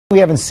We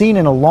haven't seen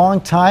in a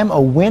long time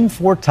a win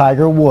for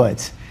Tiger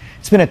Woods.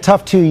 It's been a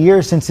tough 2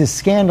 years since his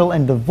scandal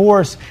and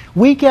divorce.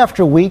 Week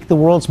after week, the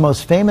world's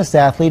most famous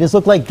athlete has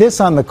looked like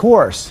this on the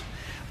course.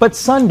 But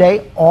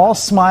Sunday, all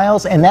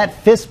smiles, and that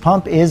fist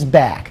pump is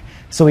back.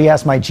 So we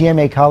asked my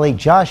GMA colleague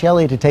Josh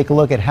Elliott to take a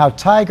look at how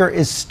Tiger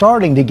is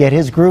starting to get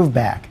his groove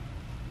back.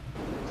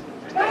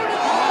 And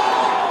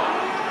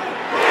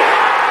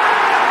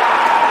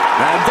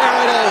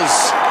there it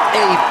is,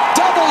 a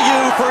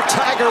W for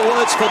Tiger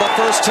Woods for the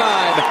first time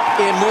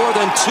in more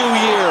than 2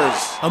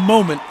 years. A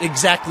moment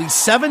exactly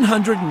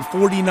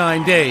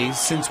 749 days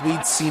since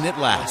we'd seen it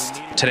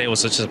last. Today was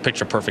such a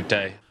picture-perfect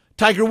day.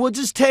 Tiger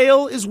Woods'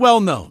 tale is well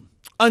known.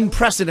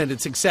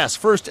 Unprecedented success,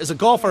 first as a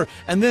golfer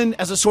and then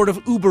as a sort of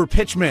uber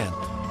pitchman,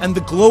 and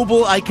the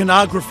global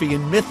iconography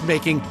and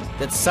myth-making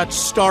that such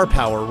star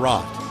power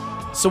wrought.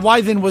 So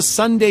why then was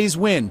Sunday's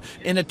win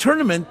in a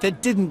tournament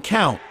that didn't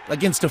count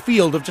against a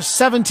field of just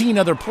 17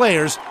 other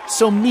players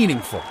so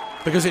meaningful?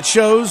 Because it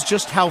shows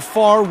just how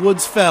far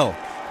Woods fell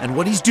and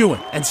what he's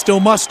doing, and still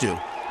must do,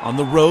 on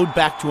the road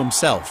back to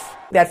himself.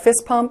 That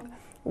fist pump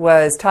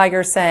was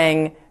Tiger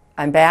saying,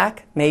 I'm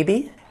back,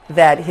 maybe.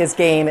 That his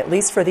game, at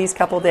least for these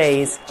couple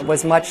days,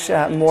 was much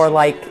more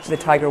like the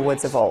Tiger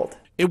Woods of old.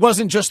 It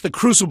wasn't just the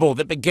crucible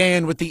that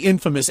began with the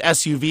infamous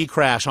SUV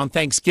crash on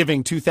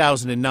Thanksgiving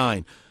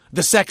 2009.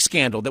 The sex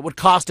scandal that would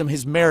cost him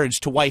his marriage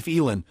to wife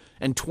Elin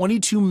and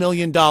 $22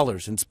 million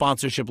in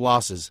sponsorship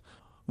losses.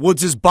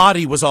 Woods'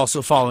 body was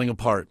also falling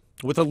apart.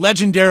 With a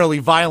legendarily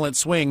violent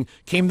swing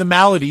came the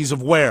maladies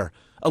of wear,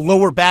 a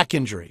lower back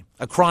injury,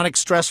 a chronic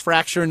stress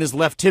fracture in his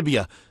left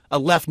tibia, a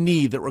left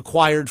knee that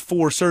required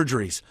 4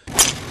 surgeries.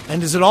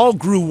 And as it all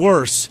grew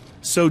worse,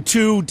 so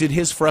too did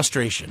his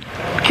frustration.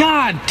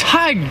 God,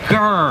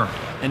 Tiger!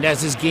 And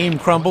as his game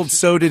crumbled,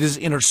 so did his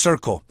inner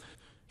circle.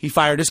 He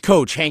fired his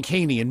coach, Hank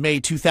Haney, in May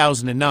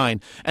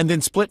 2009, and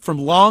then split from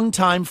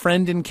longtime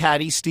friend and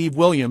caddy Steve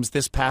Williams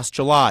this past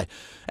July.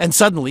 And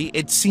suddenly,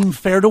 it seemed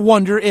fair to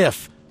wonder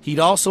if he'd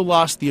also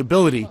lost the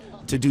ability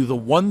to do the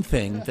one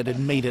thing that had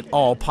made it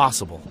all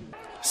possible.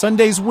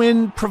 Sunday's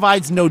win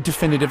provides no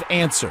definitive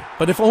answer,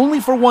 but if only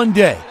for one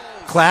day,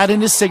 clad in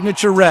his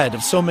signature red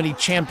of so many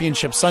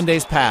championship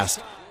Sundays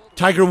past,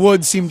 Tiger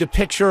Woods seemed a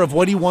picture of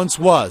what he once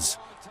was,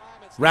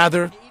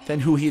 rather than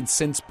who he had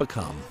since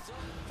become.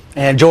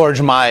 And George,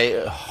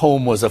 my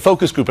home was a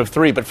focus group of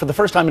 3, but for the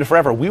first time in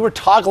forever, we were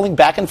toggling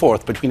back and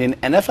forth between an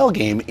NFL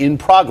game in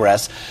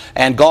progress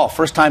and golf.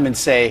 First time in,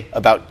 say,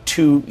 about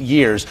 2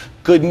 years.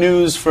 Good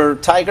news for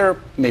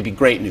Tiger, maybe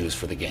great news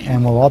for the game.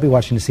 And we'll all be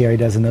watching to see how he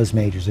does in those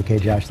majors. Okay,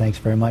 Josh, thanks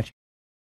very much.